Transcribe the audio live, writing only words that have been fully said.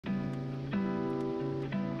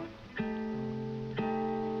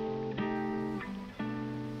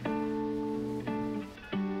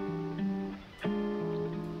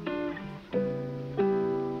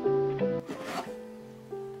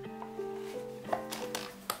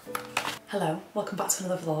Hello, welcome back to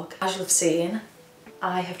another vlog. As you'll have seen,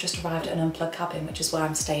 I have just arrived at an unplugged cabin, which is where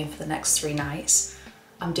I'm staying for the next 3 nights.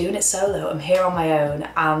 I'm doing it solo, I'm here on my own,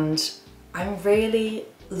 and I'm really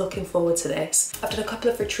looking forward to this. I've done a couple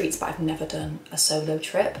of retreats, but I've never done a solo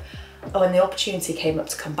trip. Oh, and the opportunity came up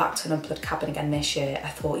to come back to an unplugged cabin again this year. I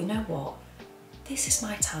thought, you know what? This is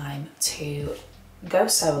my time to go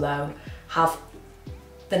solo, have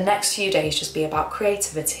the next few days just be about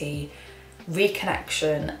creativity,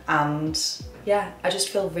 reconnection, and yeah, I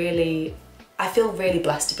feel really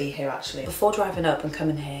blessed to be here actually. Before driving up and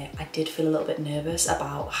coming here, I did feel a little bit nervous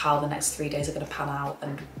about how the next 3 days are going to pan out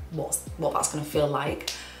and what that's going to feel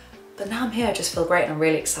like. But now I'm here, I just feel great and I'm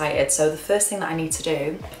really excited. So the first thing that I need to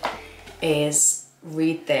do is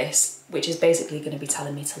read this, which is basically going to be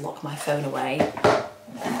telling me to lock my phone away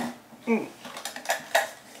in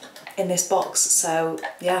this box. So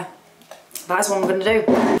yeah, that is what I'm going to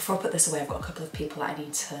do. Before I put this away, I've got a couple of people that I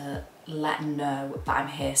need to let know that I'm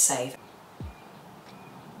here safe.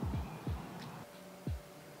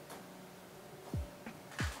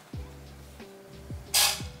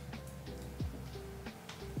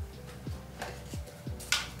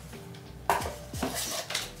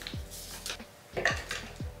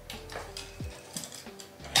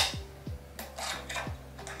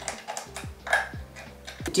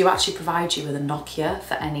 Do actually provide you with a Nokia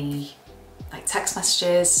for any like text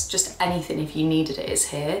messages, just anything if you needed it is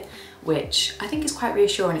here, which I think is quite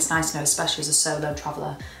reassuring. It's nice to know, especially as a solo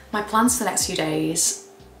traveller. My plans for the next few days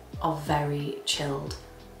are very chilled,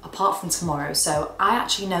 apart from tomorrow. So I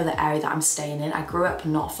actually know the area that I'm staying in. I grew up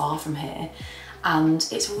not far from here and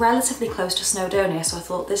it's relatively close to Snowdon, so I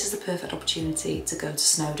thought this is the perfect opportunity to go to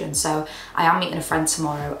Snowdon. So I am meeting a friend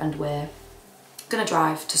tomorrow and we're gonna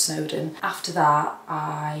drive to Snowdon. After that,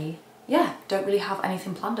 I don't really have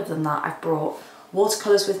anything planned other than that. I've brought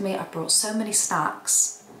watercolours with me, I've brought so many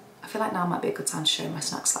snacks. I feel like now might be a good time to show my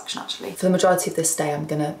snack selection actually. For the majority of this day, I'm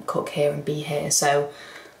gonna cook here and be here, so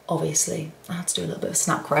obviously I had to do a little bit of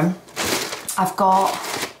snack run. I've got,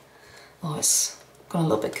 oh, it's gone a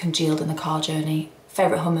little bit congealed in the car journey.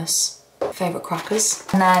 Favourite hummus, favourite crackers.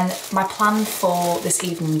 And then my plan for this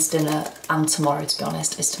evening's dinner and tomorrow, to be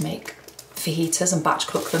honest, is to make fajitas and batch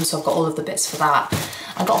cook them, so I've got all of the bits for that.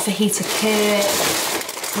 I've got a fajita kit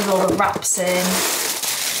with all the wraps in,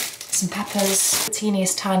 some peppers, the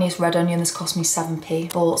teeniest, tiniest red onion. This cost me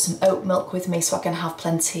 7p. Bought some oat milk with me so I can have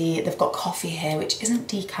plenty. They've got coffee here, which isn't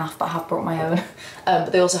decaf, but I have brought my own.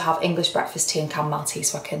 But they also have English breakfast tea and chamomile tea,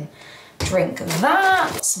 so I can drink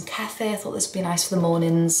that. Some kefir, I thought this would be nice for the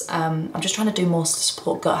mornings. I'm just trying to do more to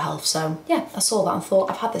support gut health, so yeah, I saw that and thought,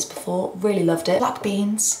 I've had this before, really loved it. Black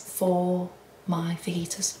beans for my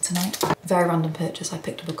fajitas tonight. Very random purchase. I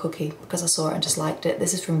picked up a cookie because I saw it and just liked it.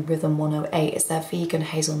 This is from Rhythm 108. It's their vegan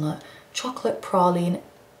hazelnut chocolate praline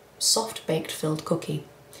soft baked filled cookie.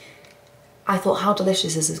 I thought, how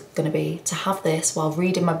delicious is this going to be to have this while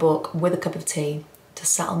reading my book with a cup of tea to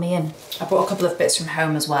settle me in. I brought a couple of bits from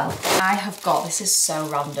home as well. I have got, this is so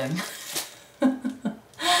random.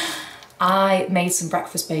 I made some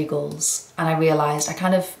breakfast bagels and I realised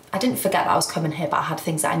I didn't forget that I was coming here, but I had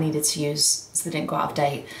things that I needed to use so they didn't go out of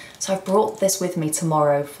date. So I've brought this with me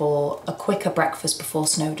tomorrow for a quicker breakfast before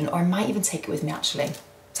Snowdon, or I might even take it with me actually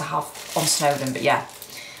to have on Snowdon, but yeah.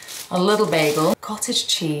 A little bagel, cottage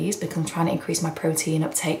cheese, because I'm trying to increase my protein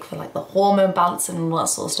uptake for like the hormone balancing and all that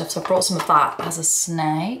sort of stuff. So I brought some of that as a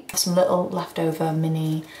snack. Some little leftover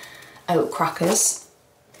mini oat crackers.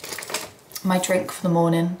 My drink for the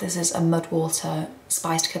morning, this is a mud water,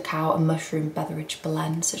 spiced cacao and mushroom beverage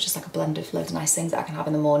blend. So it's just like a blend of loads of nice things that I can have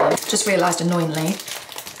in the morning. Just realised annoyingly,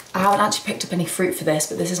 I haven't actually picked up any fruit for this,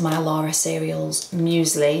 but this is my Alara cereals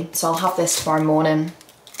muesli. So I'll have this tomorrow morning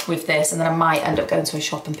with this, and then I might end up going to a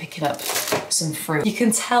shop and picking up some fruit. You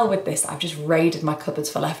can tell with this that I've just raided my cupboards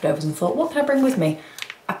for leftovers and thought, what can I bring with me?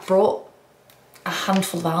 I brought a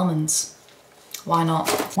handful of almonds. Why not?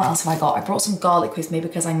 What else have I got? I brought some garlic with me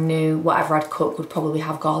because I knew whatever I'd cook would probably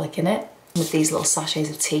have garlic in it. With these little sachets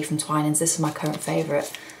of tea from Twinings, this is my current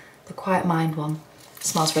favourite. The Quiet Mind one. It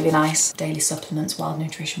smells really nice. Daily supplements, wild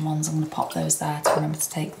nutrition ones. I'm going to pop those there to remember to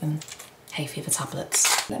take them. Hay fever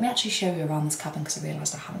tablets. Let me actually show you around this cabin because I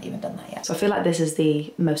realised I haven't even done that yet. So I feel like this is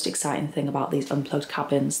the most exciting thing about these unplugged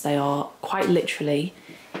cabins. They are quite literally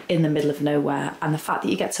in the middle of nowhere, and the fact that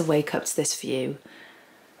you get to wake up to this view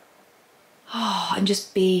and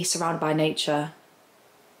just be surrounded by nature,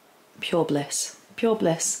 pure bliss, pure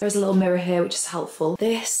bliss. There's a little mirror here which is helpful.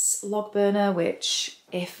 This log burner, which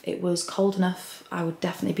if it was cold enough I would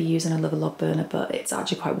definitely be using another log burner, but it's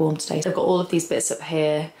actually quite warm today. So I've got all of these bits up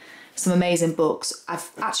here some amazing books. I've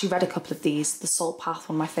actually read a couple of these. The Salt Path,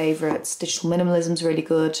 one of my favourites. Digital Minimalism's really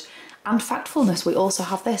good. And Factfulness, we also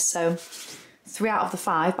have this. So 3 out of the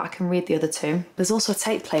 5, but I can read the other 2. There's also a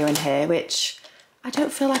tape player in here, which I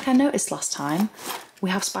don't feel like I noticed last time. We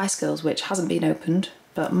have Spice Girls, which hasn't been opened,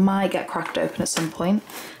 but might get cracked open at some point.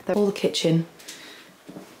 They're all the kitchen.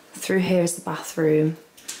 Through here is the bathroom.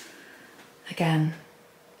 Again,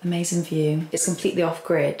 amazing view. It's completely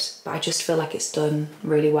off-grid, but I just feel like it's done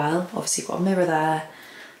really well. Obviously you've got a mirror there,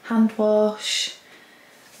 hand wash,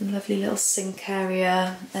 lovely little sink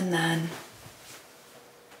area, and then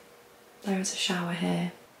there is a shower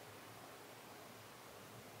here.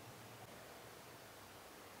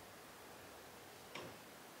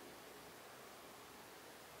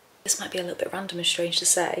 This might be a little bit random and strange to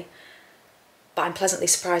say, but I'm pleasantly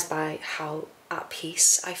surprised by how at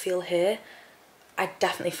peace I feel here. I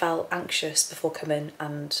definitely felt anxious before coming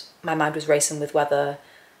and my mind was racing with whether,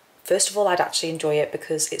 first of all, I'd actually enjoy it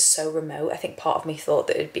because it's so remote. I think part of me thought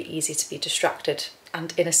that it'd be easy to be distracted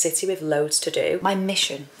and in a city with loads to do. My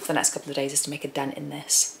mission for the next couple of days is to make a dent in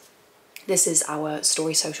this. This is our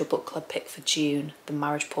Story Social Book Club pick for June, the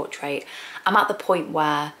marriage portrait. I'm at the point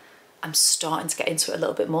where I'm starting to get into it a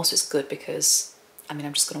little bit more, so it's good because, I mean,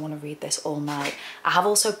 I'm just gonna wanna read this all night. I have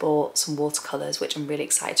also bought some watercolours, which I'm really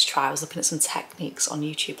excited to try. I was looking at some techniques on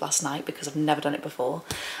YouTube last night because I've never done it before.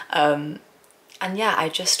 And yeah, I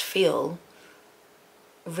just feel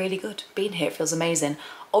really good being here. It feels amazing.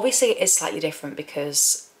 Obviously, it is slightly different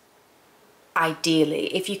because ideally,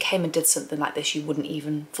 if you came and did something like this, you wouldn't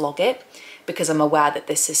even vlog it because I'm aware that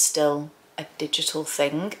this is still a digital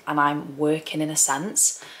thing and I'm working in a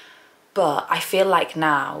sense. But I feel like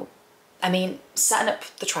now, I mean, setting up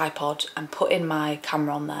the tripod and putting my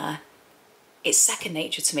camera on there, it's second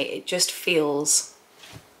nature to me. It just feels,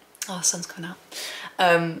 oh, the sun's coming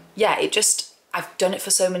out. Yeah, it just, I've done it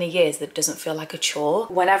for so many years that it doesn't feel like a chore.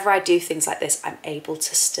 Whenever I do things like this, I'm able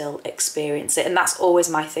to still experience it. And that's always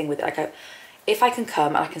my thing with it. I go, if I can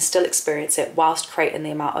come and I can still experience it whilst creating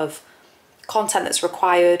the amount of content that's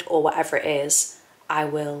required or whatever it is, I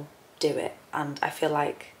will do it. And I feel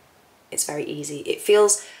like it's very easy. It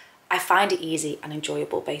feels, I find it easy and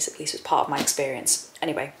enjoyable basically, so it's part of my experience.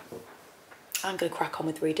 Anyway, I'm gonna crack on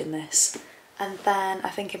with reading this and then I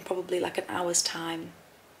think in probably like an hour's time,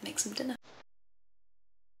 make some dinner.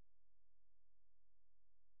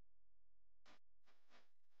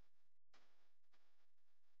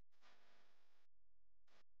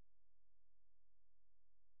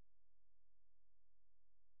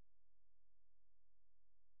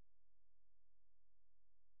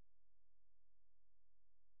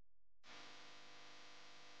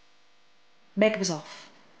 Makeup is off,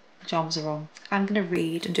 pajamas are on. I'm gonna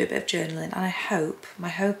read and do a bit of journaling and I hope, my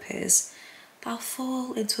hope is that I'll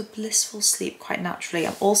fall into a blissful sleep quite naturally.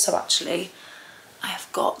 I'm also actually, I have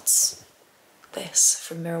got this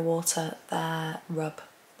from Mirror Water, their rub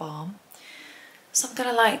balm. So I'm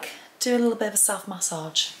gonna like do a little bit of a self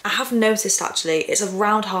massage. I have noticed actually, it's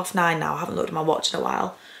around 9:30 now, I haven't looked at my watch in a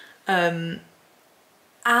while.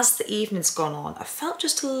 As the evening's gone on, I felt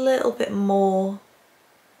just a little bit more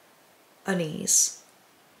unease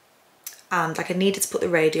and like I needed to put the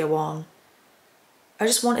radio on. I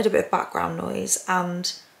just wanted a bit of background noise,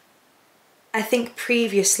 and I think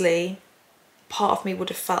previously part of me would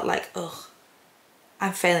have felt like, ugh,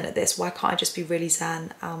 I'm failing at this, why can't I just be really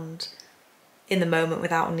zen and in the moment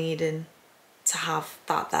without needing to have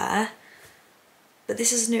that there. But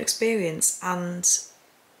this is a new experience and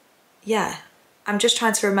yeah, I'm just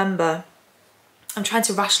trying to remember, I'm trying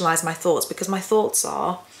to rationalise my thoughts because my thoughts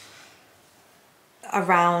are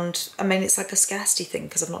around, I mean, it's like a scarcity thing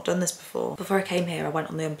because I've not done this before. Before I came here, I went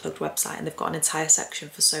on the Unplugged website and they've got an entire section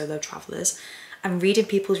for solo travellers, and reading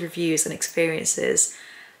people's reviews and experiences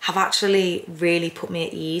have actually really put me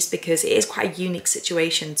at ease because it is quite a unique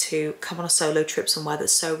situation to come on a solo trip somewhere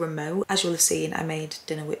that's so remote. As you'll have seen, I made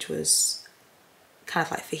dinner which was kind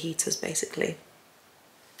of like fajitas basically.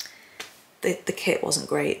 The kit wasn't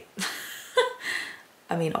great.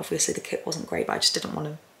 I mean, obviously the kit wasn't great, but I just didn't want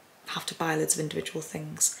to have to buy loads of individual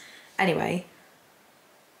things. Anyway,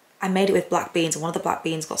 I made it with black beans and one of the black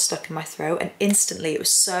beans got stuck in my throat, and instantly it was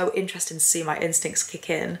so interesting to see my instincts kick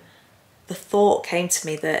in. The thought came to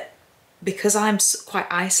me that because I'm quite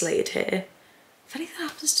isolated here, if anything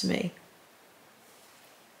happens to me,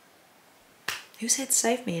 who's here to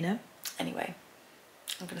save me, you know? Anyway,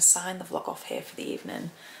 I'm gonna sign the vlog off here for the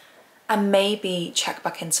evening and maybe check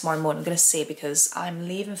back in tomorrow morning. I'm gonna see because I'm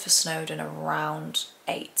leaving for Snowdon around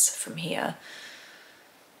 8 from here.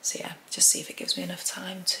 So yeah, just see if it gives me enough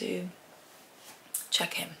time to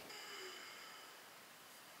check in.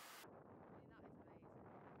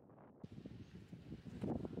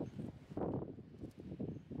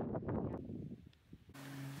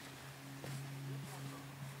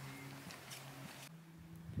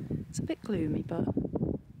 a bit gloomy, but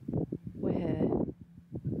we're here.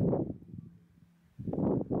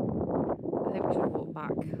 I think we should walk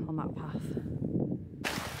back on that path.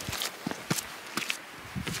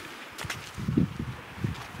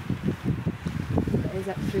 It is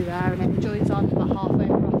up through there and it joins on about halfway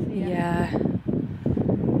across here. Yeah.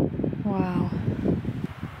 Wow.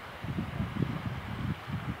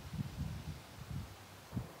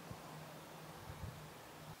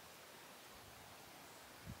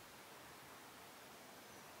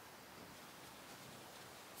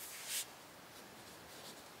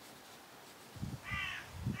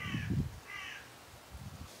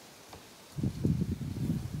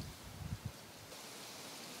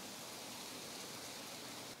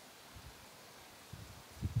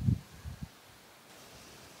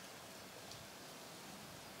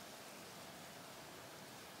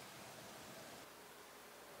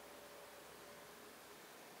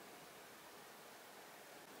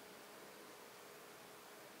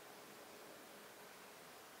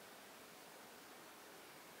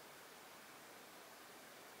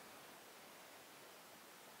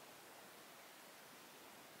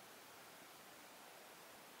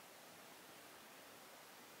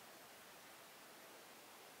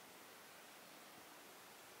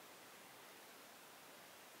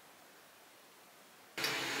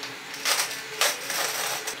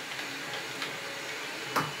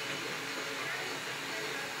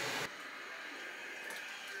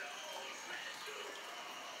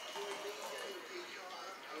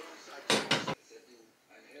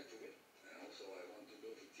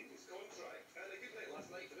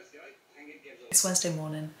 It's Wednesday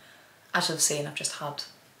morning. As you'll have seen, I've just had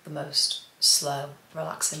the most slow,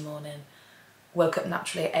 relaxing morning. Woke up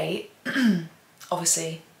naturally at 8.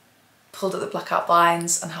 Obviously, pulled up the blackout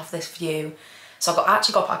blinds and have this view. So I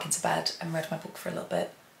actually got back into bed and read my book for a little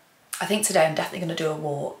bit. I think today I'm definitely going to do a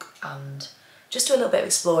walk and just do a little bit of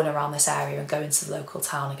exploring around this area and go into the local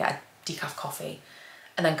town and get a decaf coffee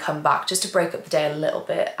and then come back just to break up the day a little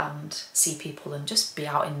bit and see people and just be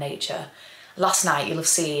out in nature. Last night, you'll have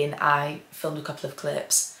seen, I filmed a couple of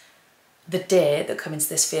clips. The deer that come into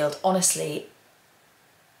this field, honestly,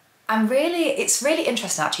 it's really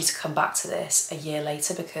interesting actually to come back to this a year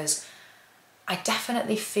later because I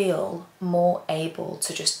definitely feel more able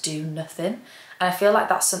to just do nothing. And I feel like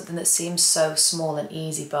that's something that seems so small and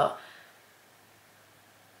easy, but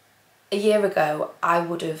a year ago, I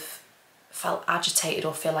would have felt agitated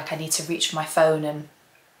or feel like I need to reach for my phone. And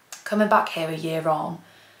coming back here a year on,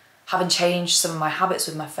 having changed some of my habits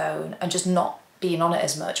with my phone and just not being on it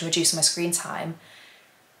as much and reducing my screen time,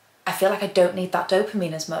 I feel like I don't need that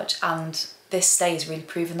dopamine as much, and this day is really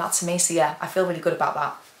proving that to me. So yeah, I feel really good about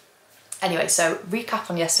that. Anyway, so recap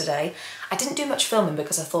on yesterday. I didn't do much filming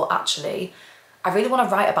because I thought actually I really want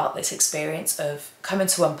to write about this experience of coming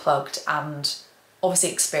to Unplugged and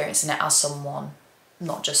obviously experiencing it as someone,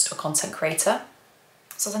 not just a content creator.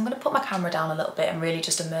 So I'm going to put my camera down a little bit and really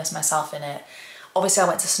just immerse myself in it. Obviously I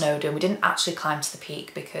went to Snowdon. We didn't actually climb to the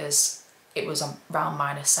peak because it was around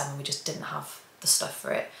 -7. We just didn't have the stuff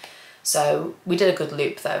for it. So we did a good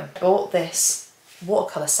loop though. I bought this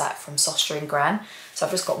watercolour set from Soster and Gren. So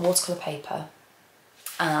I've just got watercolour paper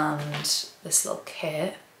and this little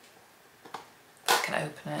kit. If I can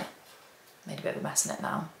open it. Made a bit of a mess in it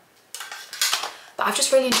now. But I've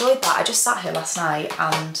just really enjoyed that. I just sat here last night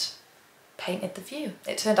and painted the view.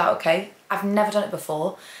 It turned out okay. I've never done it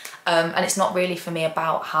before. And it's not really for me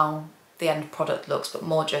about how the end product looks, but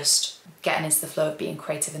more just getting into the flow of being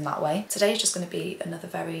creative in that way. Today's just going to be another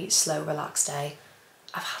very slow, relaxed day.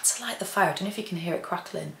 I've had to light the fire. I don't know if you can hear it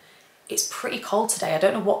crackling. It's pretty cold today. I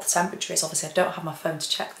don't know what the temperature is. Obviously, I don't have my phone to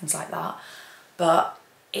check things like that, but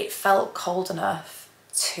it felt cold enough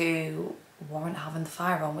to warrant having the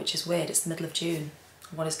fire on, which is weird. It's the middle of June.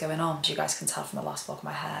 What is going on? As you guys can tell from the last vlog,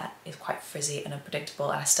 my hair is quite frizzy and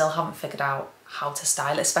unpredictable, and I still haven't figured out how to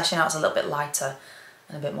style it, especially now it's a little bit lighter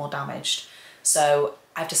and a bit more damaged. So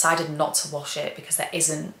I've decided not to wash it because there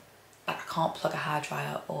isn't, like, I can't plug a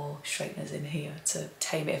hairdryer or straighteners in here to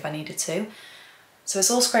tame it if I needed to. So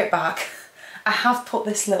it's all scraped back. I have put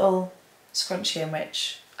this little scrunchie in,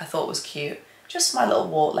 which I thought was cute, just my little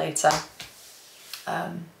wart later.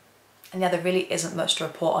 And yeah, there really isn't much to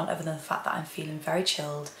report on other than the fact that I'm feeling very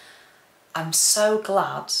chilled. I'm so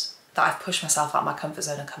glad that I've pushed myself out of my comfort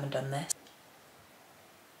zone and come and done this.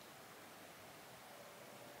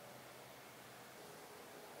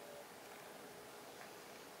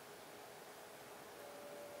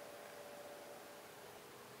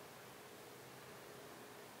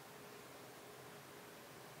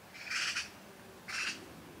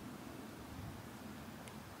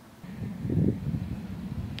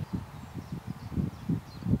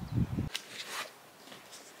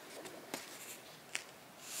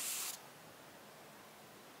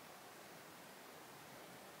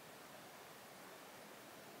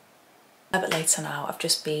 A bit later now, I've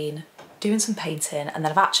just been doing some painting, and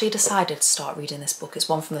then I've actually decided to start reading this book. It's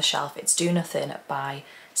one from the shelf. It's Do Nothing by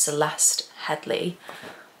Celeste Headley.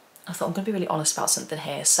 I thought I'm going to be really honest about something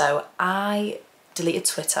here. So I deleted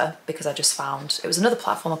Twitter because I just found it was another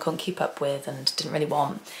platform I couldn't keep up with and didn't really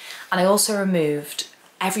want. And I also removed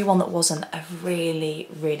everyone that wasn't a really,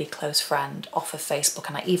 really close friend off of Facebook,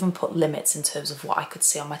 and I even put limits in terms of what I could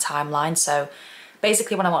see on my timeline. So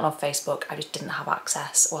basically when I went on Facebook, I just didn't have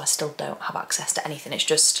access, or I still don't have access to anything.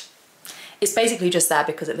 It's basically just there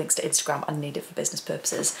because it links to Instagram and I need it for business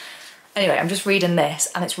purposes. Anyway, I'm just reading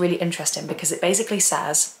this and it's really interesting because it basically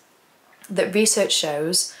says that research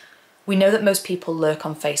shows we know that most people lurk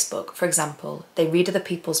on Facebook. For example, they read other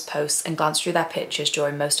people's posts and glance through their pictures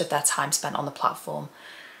during most of their time spent on the platform,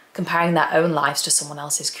 comparing their own lives to someone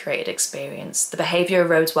else's curated experience. The behaviour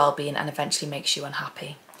erodes well-being and eventually makes you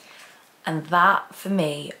unhappy. And that, for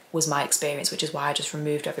me, was my experience, which is why I just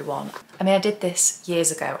removed everyone. I mean, I did this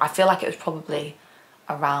years ago. I feel like it was probably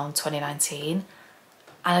around 2019.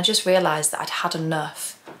 And I just realised that I'd had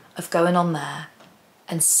enough of going on there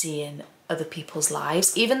and seeing other people's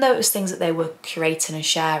lives. Even though it was things that they were curating and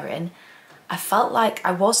sharing, I felt like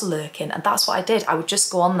I was lurking, and that's what I did. I would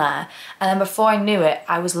just go on there, and then before I knew it,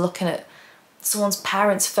 I was looking at someone's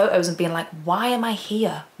parents' photos and being like, why am I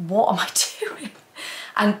here? What am I doing?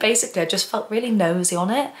 And basically I just felt really nosy on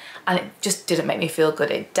it, and it just didn't make me feel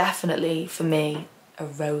good. It definitely, for me,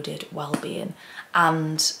 eroded well-being.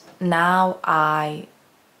 And now I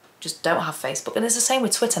just don't have Facebook. And it's the same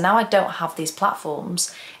with Twitter. Now I don't have these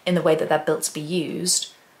platforms in the way that they're built to be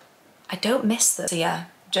used. I don't miss them. So yeah,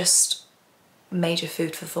 just major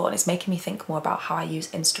food for thought, and it's making me think more about how I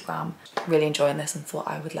use Instagram. Really enjoying this and thought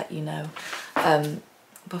I would let you know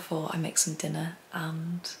before I make some dinner,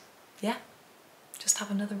 and yeah, just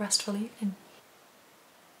have another restful evening.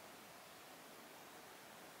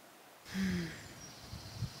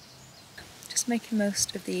 Just making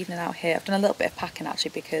most of the evening out here. I've done a little bit of packing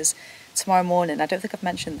actually because tomorrow morning, I don't think I've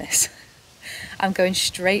mentioned this, I'm going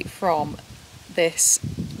straight from this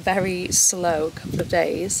very slow couple of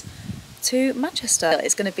days to Manchester.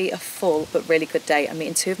 It's going to be a full but really good day. I'm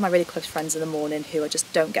meeting two of my really close friends in the morning who I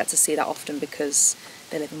just don't get to see that often because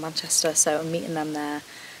they live in Manchester, so I'm meeting them there.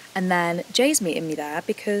 And then Jay's meeting me there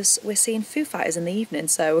because we're seeing Foo Fighters in the evening,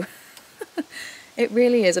 so it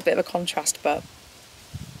really is a bit of a contrast. But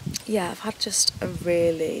yeah, I've had just a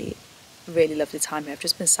really, really lovely time here. I've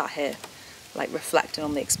just been sat here like reflecting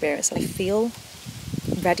on the experience, and I feel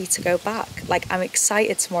ready to go back. Like, I'm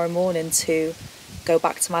excited tomorrow morning to go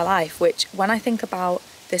back to my life, which when I think about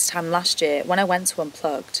this time last year, when I went to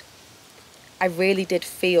Unplugged, I really did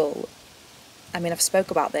feel, I mean, I've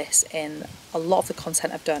spoke about this in a lot of the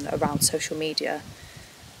content I've done around social media.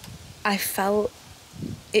 It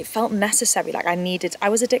felt necessary, like I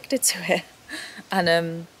was addicted to it.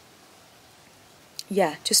 And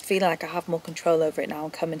yeah, just feeling like I have more control over it now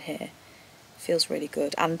and coming here feels really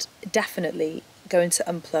good. And definitely going to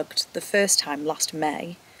Unplugged the first time last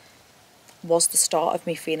May was the start of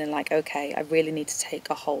me feeling like, okay, I really need to take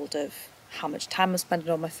a hold of how much time I'm spending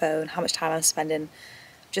on my phone, how much time I'm spending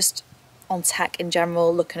just on tech in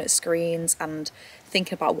general, looking at screens and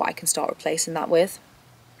thinking about what I can start replacing that with.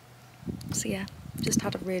 So yeah, just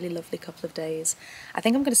had a really lovely couple of days. I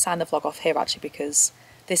think I'm going to sign the vlog off here actually, because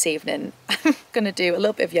this evening I'm going to do a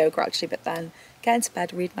little bit of yoga actually, but then get into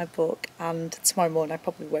bed, read my book, and tomorrow morning I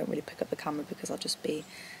probably won't really pick up the camera because I'll just be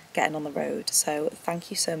getting on the road. So thank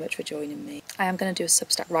you so much for joining me. I am going to do a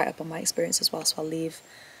Substack write-up on my experience as well, so I'll leave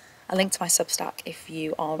a link to my Substack if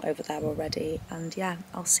you aren't over there already. And yeah,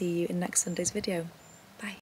 I'll see you in next Sunday's video.